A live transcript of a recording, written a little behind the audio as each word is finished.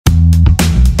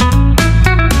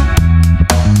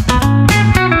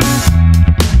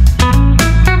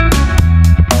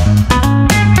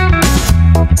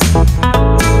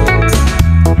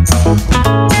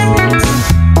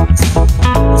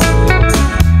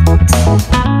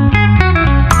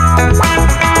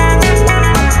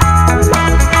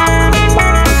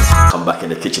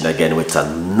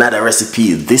another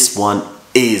recipe. This one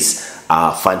is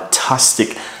a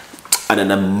fantastic and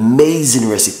an amazing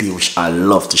recipe which I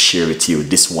love to share with you.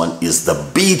 This one is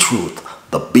the beetroot.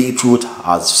 The beetroot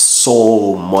has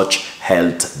so much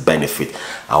health benefit,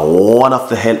 and one of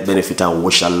the health benefit and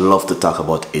which I love to talk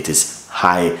about it is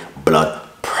high blood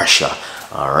pressure.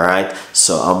 All right,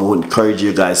 so I'm going to encourage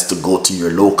you guys to go to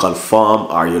your local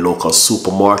farm or your local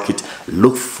supermarket,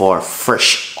 look for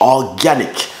fresh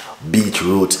organic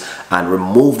beetroot and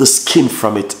remove the skin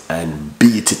from it and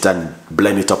beat it and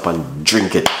blend it up and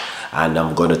drink it. And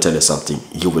I'm going to tell you something,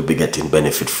 you will be getting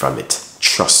benefit from it,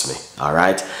 trust me. All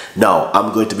right, now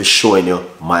I'm going to be showing you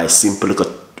my simple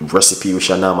little recipe which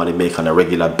I normally make on a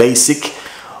regular basic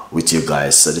with you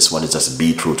guys. So this one is just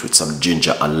beetroot with some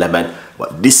ginger and lemon,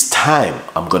 but this time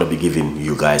I'm going to be giving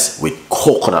you guys with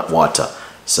coconut water,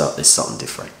 so it's something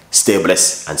different. Stay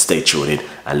blessed and stay tuned in,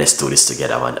 and let's do this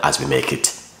together, man, as we make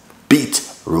it.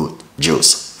 Beetroot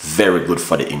juice, very good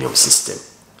for the immune system.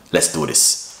 Let's do this.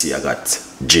 See, I got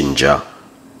ginger,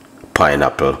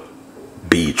 pineapple,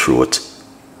 beetroot,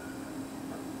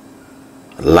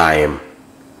 lime,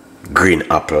 green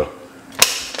apple.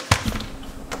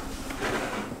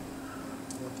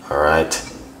 All right,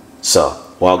 so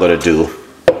what I'm gonna do,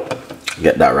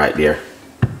 get that right there.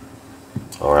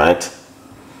 All right,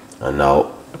 and now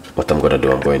what I'm gonna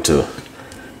do, I'm going to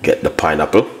get the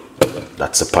pineapple.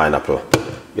 That's the pineapple.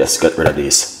 Yes, get rid of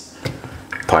this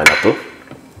pineapple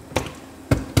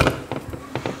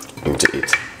into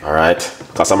it. All right,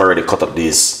 because I'm already cut up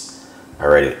these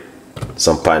already.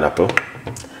 Some pineapple.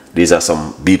 These are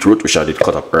some beetroot which I did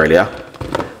cut up earlier.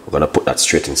 We're gonna put that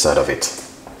straight inside of it.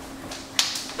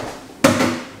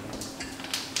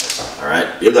 All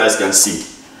right, you guys can see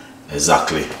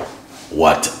exactly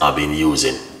what I've been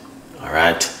using. All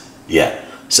right, yeah,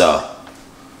 so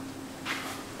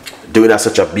doing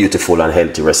such a beautiful and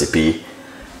healthy recipe,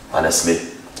 honestly,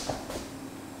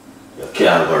 you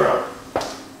can't go wrong.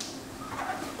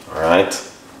 All right,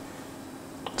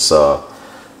 so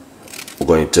we're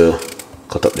going to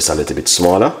cut up this a little bit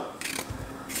smaller.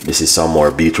 This is some more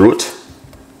beetroot,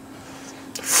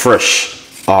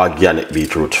 fresh organic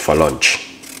beetroot for lunch.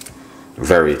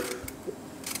 Very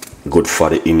good for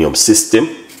the immune system.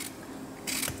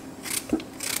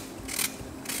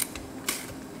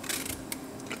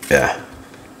 Yeah.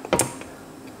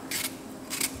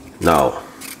 Now,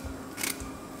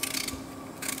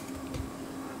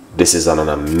 this is an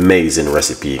amazing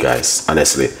recipe, guys,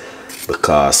 honestly,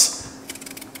 because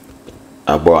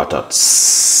I brought out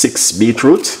 6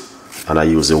 beetroot and I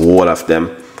use the whole of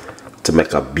them to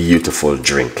make a beautiful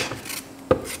drink.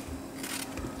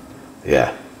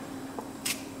 Yeah,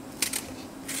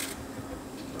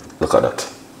 look at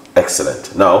that,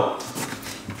 excellent. Now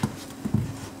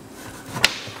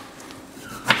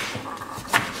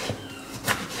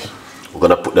we're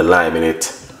gonna put the lime in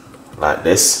it like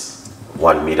this,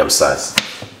 one medium size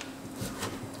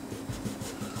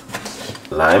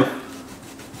lime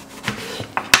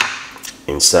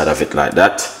inside of it like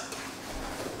that.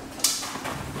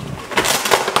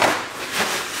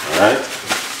 All right,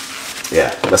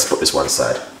 yeah, let's put this one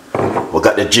side. We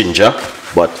got the ginger,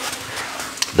 but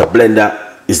the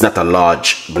blender is not a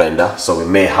large blender, so we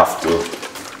may have to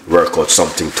work out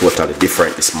something totally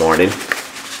different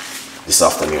this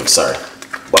afternoon, sorry.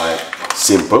 By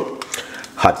simple,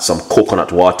 had some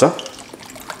coconut water,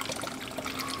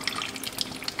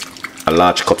 a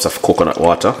large cups of coconut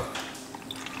water,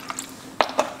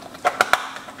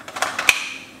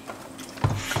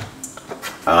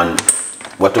 and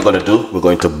what we're going to do, we're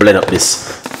going to blend up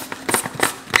this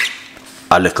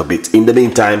a little bit. In the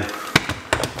meantime,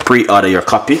 pre-order your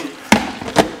copy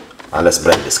and let's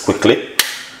blend this quickly.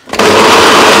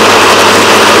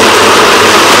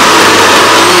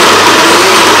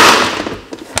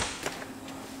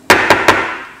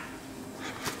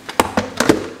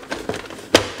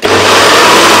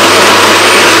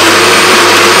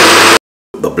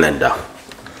 The blender.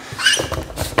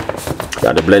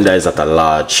 Yeah, the blender is at a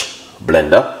large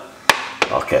blender.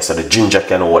 Okay, so the ginger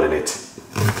can hold in it.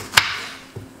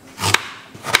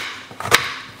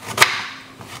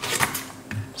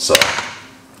 So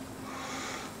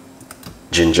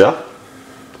ginger,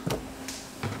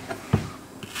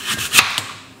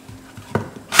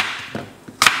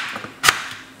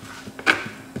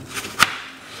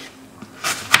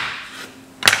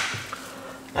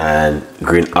 and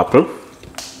green apple,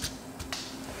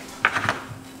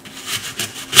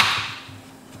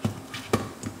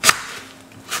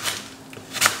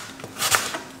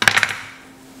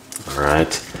 all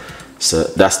right, so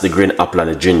that's the green apple and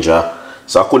the ginger.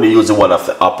 So I couldn't use the one of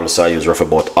the apple, so I used roughly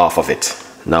about half of it.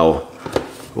 Now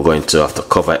we're going to have to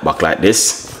cover it back like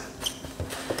this.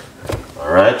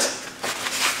 All right,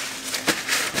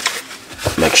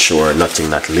 make sure nothing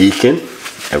not leaking,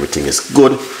 everything is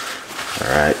good. All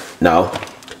right, now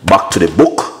back to the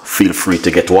book. Feel free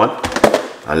to get one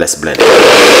and let's blend.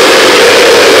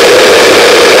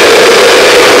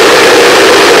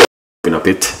 Open up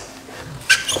it.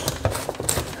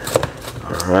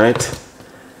 All right,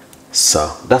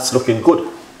 so that's looking good.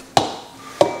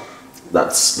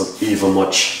 That's look even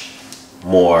much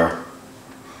more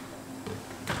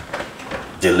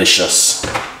delicious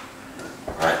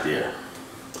right there.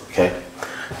 Okay,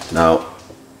 now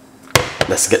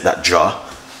let's get that jar.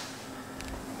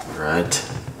 All right,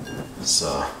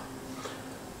 so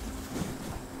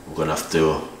we're gonna have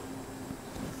to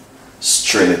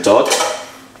strain it out.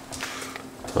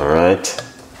 All right,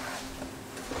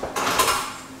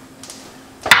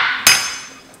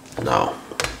 now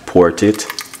pour it.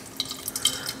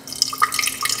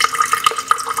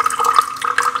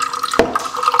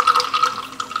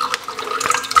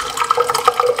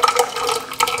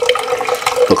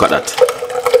 Look at that.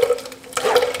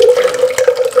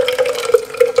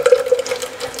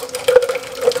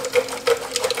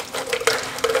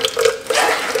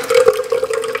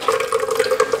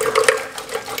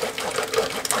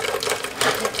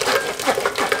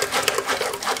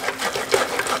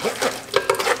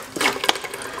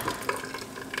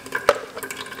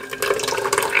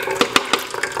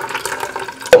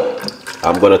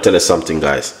 I'm gonna tell you something,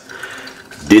 guys.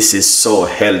 This is so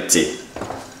healthy.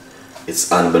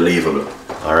 It's unbelievable.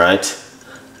 All right.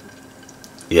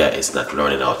 Yeah, it's not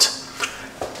running out,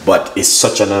 but it's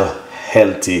such a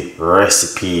healthy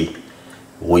recipe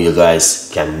where you guys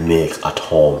can make at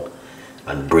home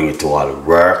and bring it to all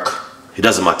work. It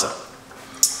doesn't matter,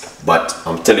 but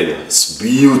I'm telling you, it's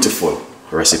beautiful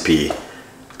recipe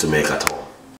to make at home.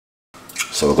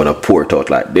 So we're gonna pour it out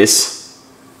like this.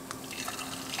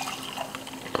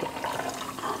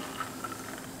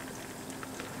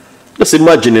 Just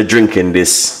imagine you're drinking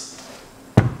this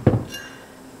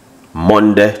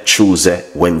Monday, Tuesday,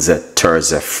 Wednesday,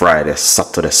 Thursday, Friday,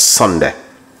 Saturday, Sunday,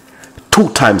 2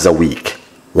 times a week.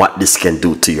 What this can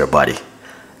do to your body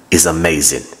is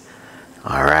amazing.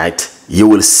 All right, you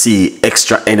will see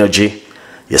extra energy,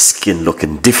 your skin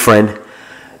looking different.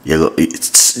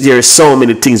 There's so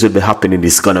many things will be happening.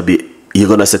 You're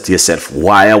gonna say to yourself,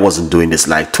 why I wasn't doing this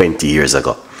like 20 years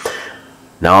ago.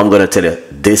 Now I'm gonna tell you,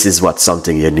 this is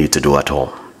something you need to do at home.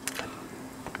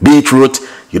 Beetroot,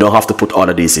 you don't have to put all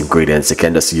of these ingredients. You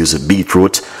can just use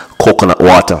beetroot, coconut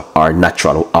water, or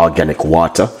natural organic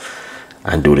water,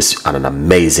 and do this on an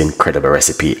amazing, incredible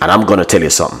recipe. And I'm gonna tell you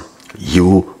something,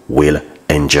 you will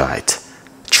enjoy it.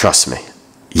 Trust me,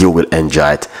 you will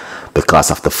enjoy it because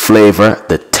of the flavor,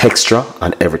 the texture,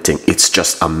 and everything. It's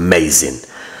just amazing.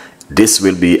 This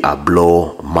will be a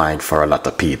blow mind for a lot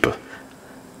of people.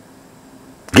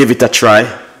 Give it a try,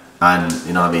 and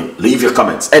you know what I mean, leave your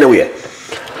comments. Anyway,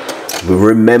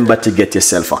 remember to get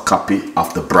yourself a copy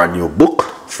of the brand new book,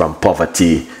 From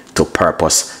Poverty to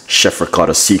Purpose, Chef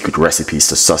Ricardo Secret Recipes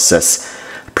to Success.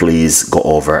 Please go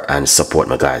over and support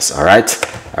my guys. All right,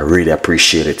 I really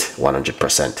appreciate it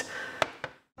 100%.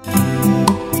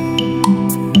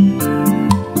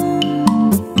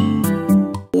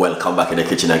 Welcome back in the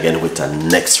kitchen again with the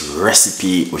next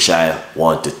recipe which I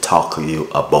want to talk to you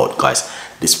about, guys.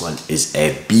 This one is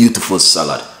a beautiful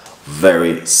salad,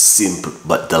 very simple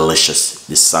but delicious.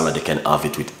 This salad, you can have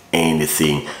it with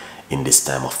anything in this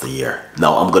time of the year.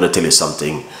 Now I'm gonna tell you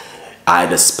something, I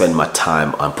just spend my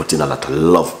time on putting a lot of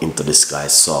love into this,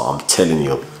 guys, so I'm telling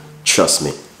you, trust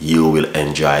me, you will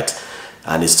enjoy it.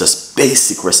 And it's just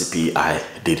basic recipe I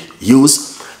did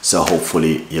use, so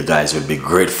hopefully you guys will be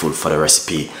grateful for the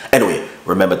recipe. Anyway,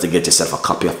 remember to get yourself a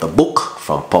copy of the book,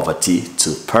 From Poverty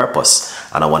to Purpose.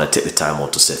 And I want to take the time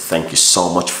out to say thank you so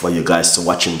much for you guys to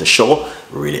watching the show.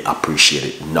 Really appreciate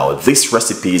it. Now, this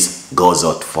recipes goes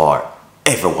out for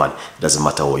everyone. Doesn't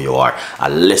matter who you are.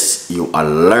 Unless you're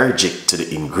allergic to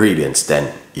the ingredients,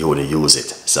 then you wouldn't use it.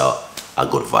 So, a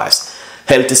good vibes.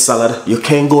 Healthy salad, you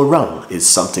can't go wrong. It's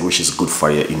something which is good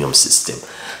for your immune system.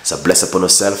 So bless upon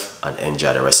yourself and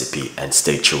enjoy the recipe, and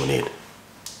stay tuned in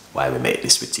while we make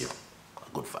this with you.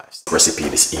 Good vibes. Recipe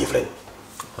this evening.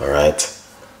 All right.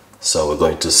 So we're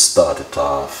going to start it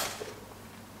off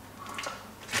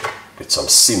with some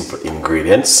simple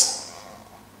ingredients,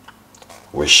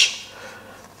 which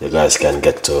you guys can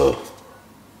get to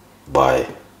buy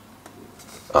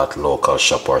at local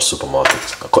shop or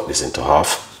supermarket. I cut this into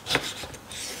half.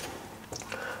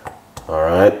 All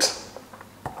right.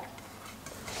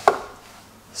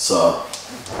 So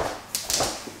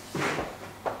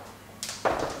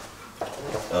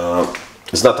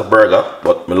it's It's not a burger,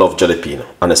 but I love jalapeno,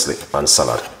 honestly, and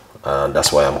salad. And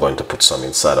that's why I'm going to put some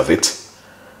inside of it.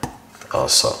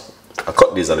 Also, I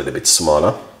cut these a little bit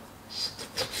smaller.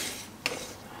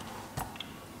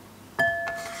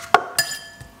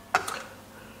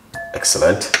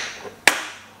 Excellent.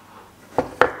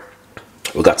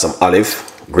 We got some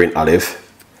olive, green olive.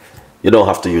 You don't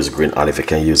have to use green olive, you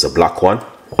can use a black one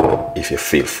if you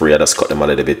feel free. I just cut them a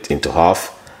little bit into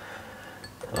half.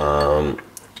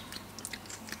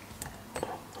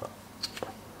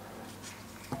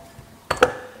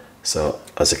 So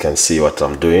as you can see what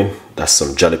I'm doing, that's some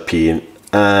jalapeno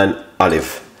and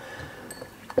olive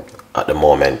at the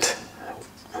moment.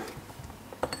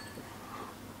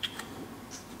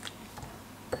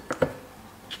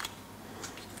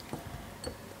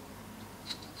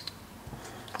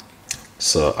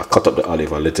 So I cut up the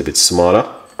olive a little bit smaller.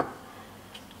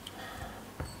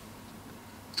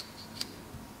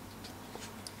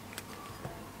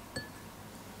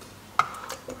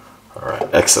 Alright,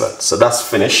 excellent. So that's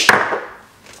finished.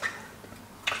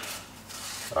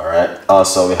 Alright,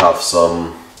 also we have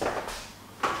some,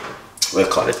 we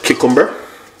call it cucumber.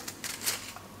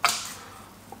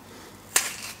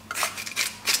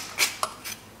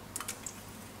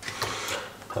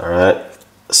 Alright,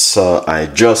 so I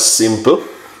just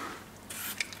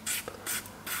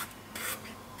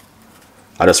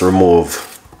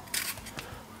remove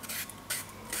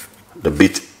the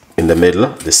bit in the middle,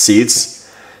 the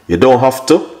seeds. You don't have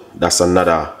to, that's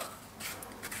another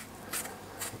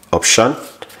option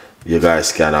you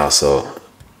guys can also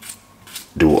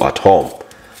do at home.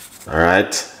 All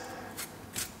right,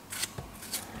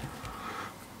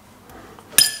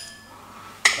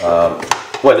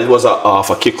 well, it was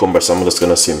half a cucumber, so I'm just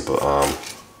gonna simple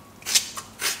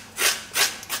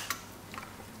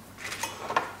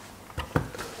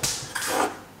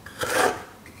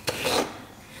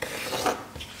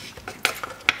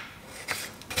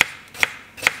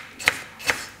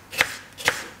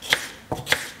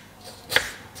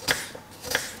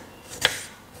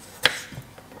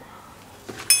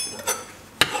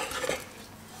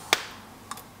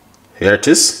here it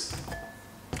is.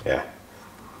 Yeah.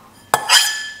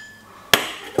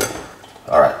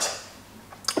 All right.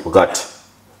 We got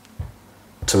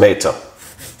tomato.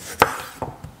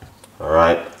 All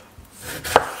right.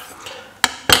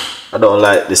 I don't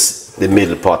like the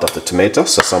middle part of the tomato,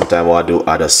 so sometimes what I do,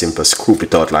 I just simply scoop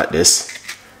it out like this.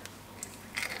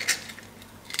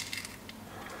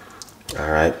 All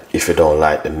right. If you don't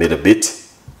like the middle bit,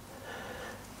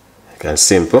 you can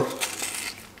simple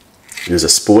use a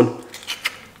spoon.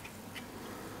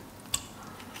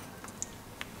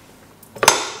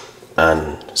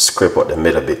 And scrape out the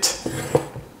middle bit.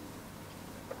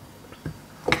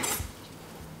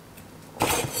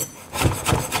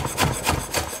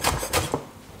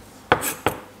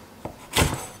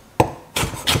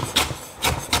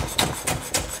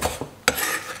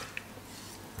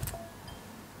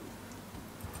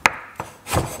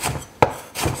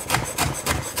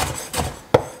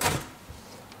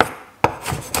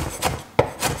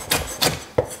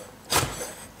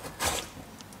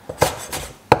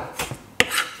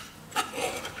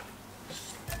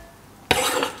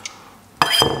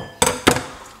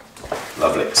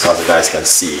 Lovely. So as you guys can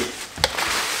see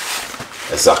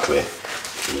exactly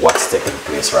what's taking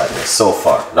place right now so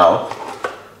far. Now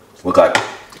we got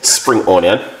spring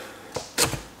onion,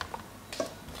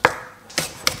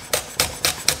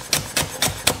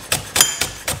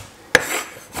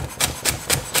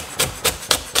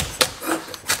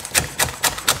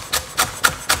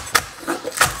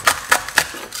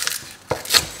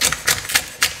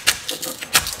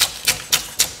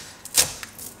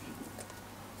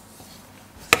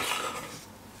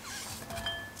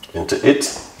 into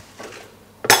it.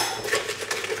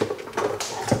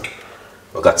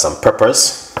 We got some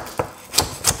peppers.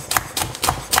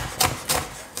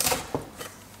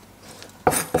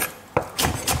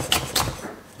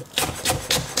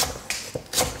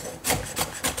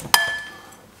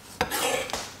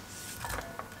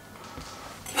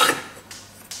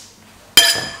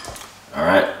 All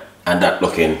right, and that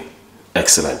looking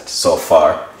excellent so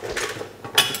far.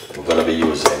 We're going to be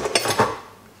using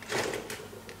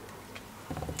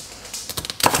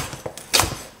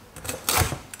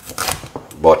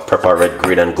both pepper, red,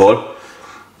 green and gold.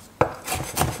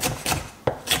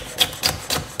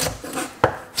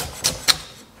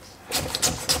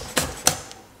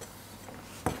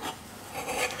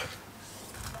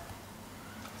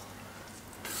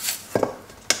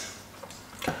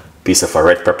 Piece of a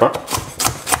red pepper.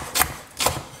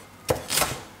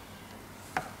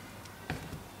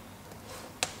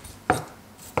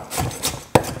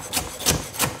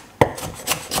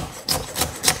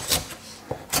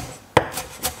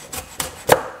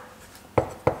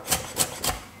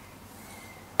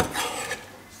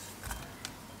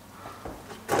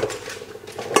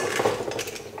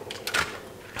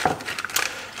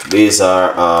 These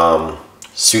are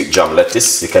sweet jam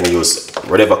lettuce. You can use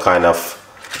whatever kind of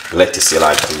lettuce you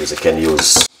like to use. You can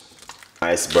use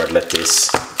iceberg lettuce.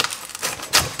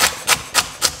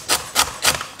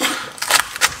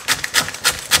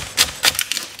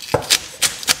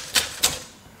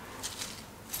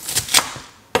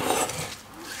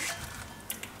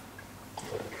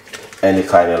 Any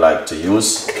kind you like to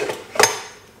use,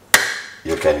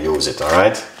 you can use it,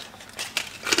 alright?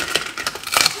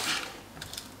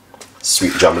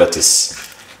 Sweet jam lettuce,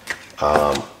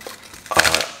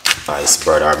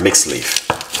 iceberg or mixed leaf.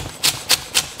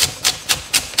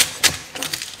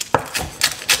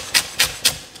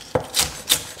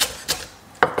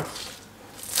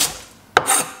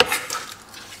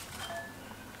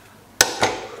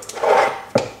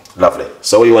 Lovely.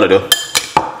 So what you want to do?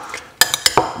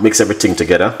 Mix everything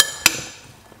together.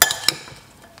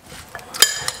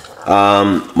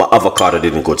 My avocado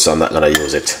didn't good, so I'm not gonna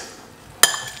use it.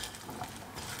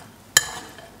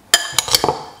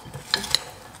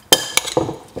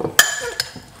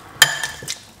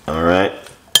 All right,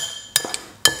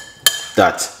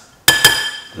 that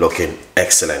looking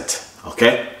excellent.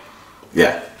 Okay,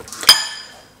 yeah.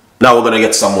 Now we're gonna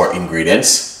get some more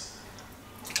ingredients.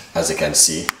 As you can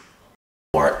see,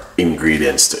 more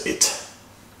ingredients to it.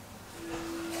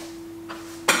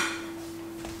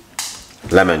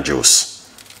 Lemon juice.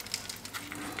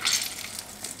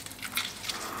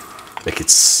 Make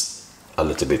it a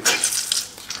little bit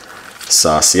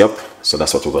saucy up, so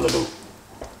that's what we're gonna do.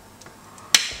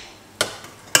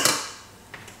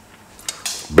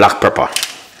 Black pepper.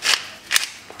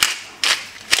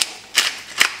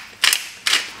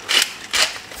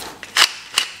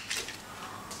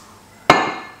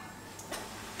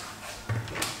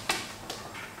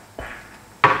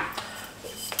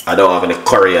 I don't have any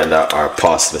coriander or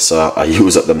parsley, so I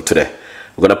use up them today.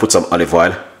 We're gonna put some olive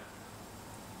oil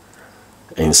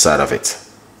inside of it.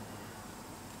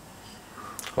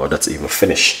 Oh, that's even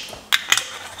finished.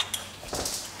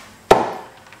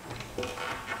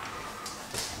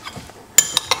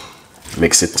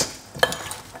 Mix it.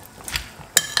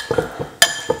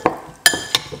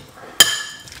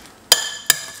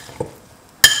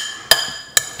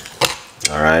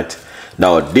 All right.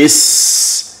 Now this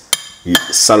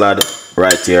salad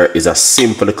right here is a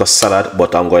simple little salad,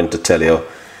 but I'm going to tell you,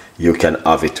 you can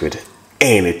have it with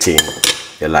anything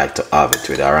you like to have it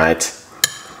with. All right,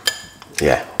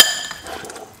 yeah,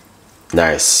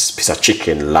 nice piece of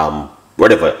chicken, lamb,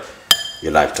 whatever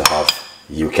you like to have,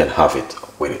 you can have it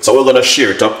with it. So we're gonna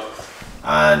shear it up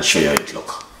and show you how it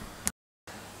look.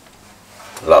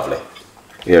 Lovely.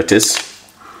 Here it is.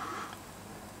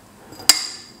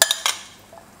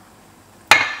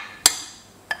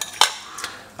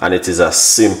 And it is a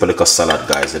simple little salad,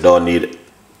 guys. You don't need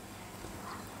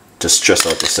to stress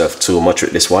out yourself too much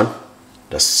with this one.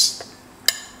 Just,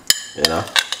 you know,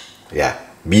 yeah,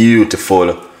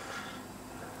 beautiful,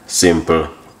 simple,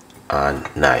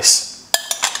 and nice.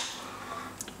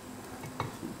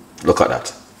 Look at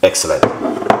that, excellent.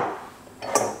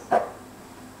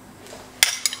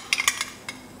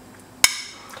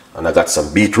 And I got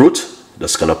some beetroot,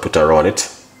 just gonna put around it.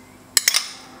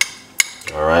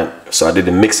 Alright, so I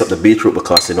didn't mix up the beetroot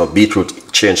because, you know,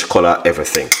 beetroot change color,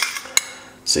 everything.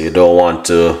 So you don't want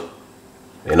to,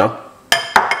 you know,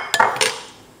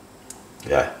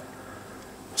 yeah.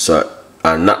 So,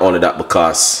 and not only that,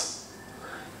 because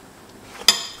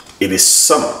it is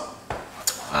summer,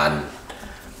 and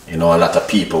you know, a lot of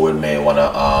people may want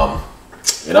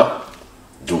to, you know,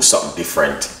 do something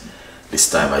different this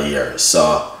time of year.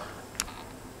 So,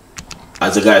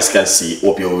 as you guys can see,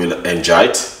 hope you will enjoy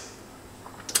it.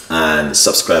 And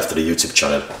subscribe to the YouTube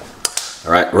channel.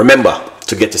 All right, remember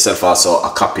to get yourself also a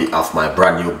copy of my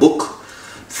brand new book,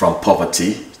 From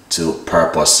Poverty to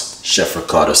Purpose, Chef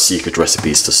Ricardo Secret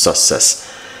Recipes to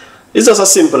Success. It's just a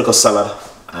simple little salad,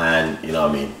 and you know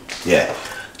what I mean, yeah.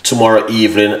 Tomorrow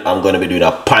evening I'm going to be doing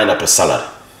a pineapple salad.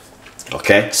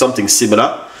 Okay, something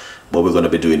similar, but we're going to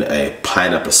be doing a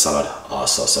pineapple salad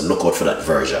also, so look out for that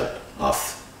version of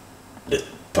the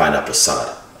pineapple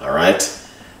salad. All right,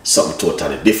 something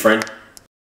totally different.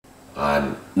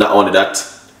 And not only that,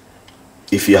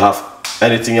 if you have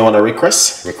anything you want to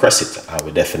request it. I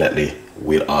will definitely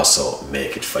will also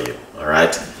make it for you. All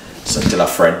right, so tell a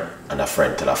friend, and a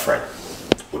friend tell a friend.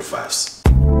 Good vibes.